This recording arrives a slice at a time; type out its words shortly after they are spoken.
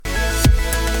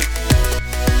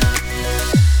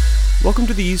Welcome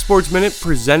to the Esports Minute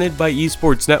presented by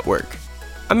Esports Network.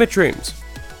 I'm Mitch Rames.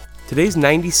 Today's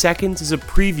 90 seconds is a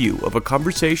preview of a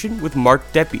conversation with Mark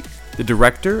Deppe, the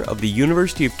director of the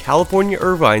University of California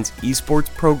Irvine's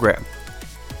esports program.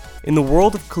 In the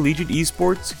world of collegiate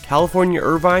esports, California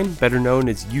Irvine, better known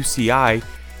as UCI,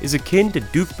 is akin to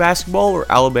Duke basketball or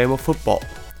Alabama football.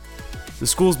 The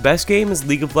school's best game is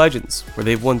League of Legends, where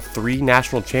they've won 3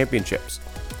 national championships.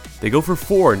 They go for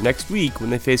 4 next week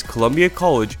when they face Columbia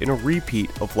College in a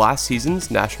repeat of last season's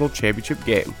national championship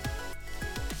game.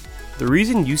 The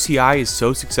reason UCI is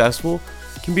so successful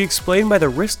can be explained by the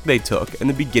risk they took in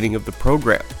the beginning of the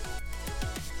program.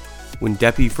 When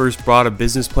Deppe first brought a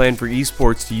business plan for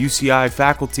esports to UCI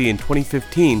faculty in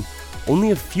 2015,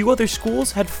 only a few other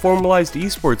schools had formalized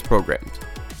esports programs.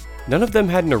 None of them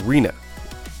had an arena,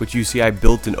 which UCI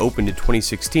built and opened in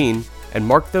 2016 and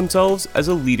marked themselves as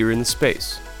a leader in the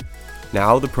space.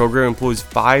 Now, the program employs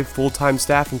 5 full-time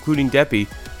staff, including Deppe,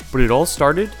 but it all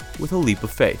started with a leap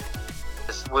of faith.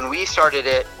 When we started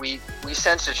it, we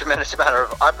sensed a tremendous amount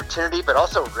of opportunity, but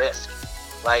also risk.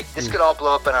 Like, this could all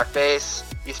blow up in our face.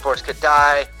 Esports could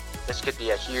die. This could be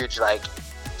a huge,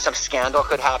 some scandal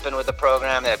could happen with the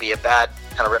program. That'd be a bad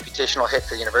kind of reputational hit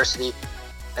for the university.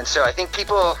 And so I think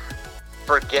people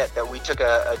forget that we took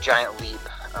a giant leap.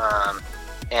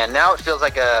 And now it feels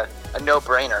like a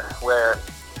no-brainer where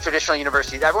traditional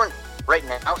universities, everyone right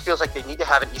now feels like they need to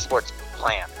have an esports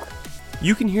plan.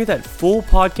 You can hear that full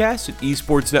podcast at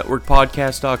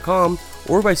esportsnetworkpodcast.com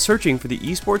or by searching for the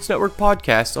Esports Network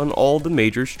podcast on all the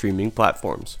major streaming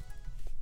platforms.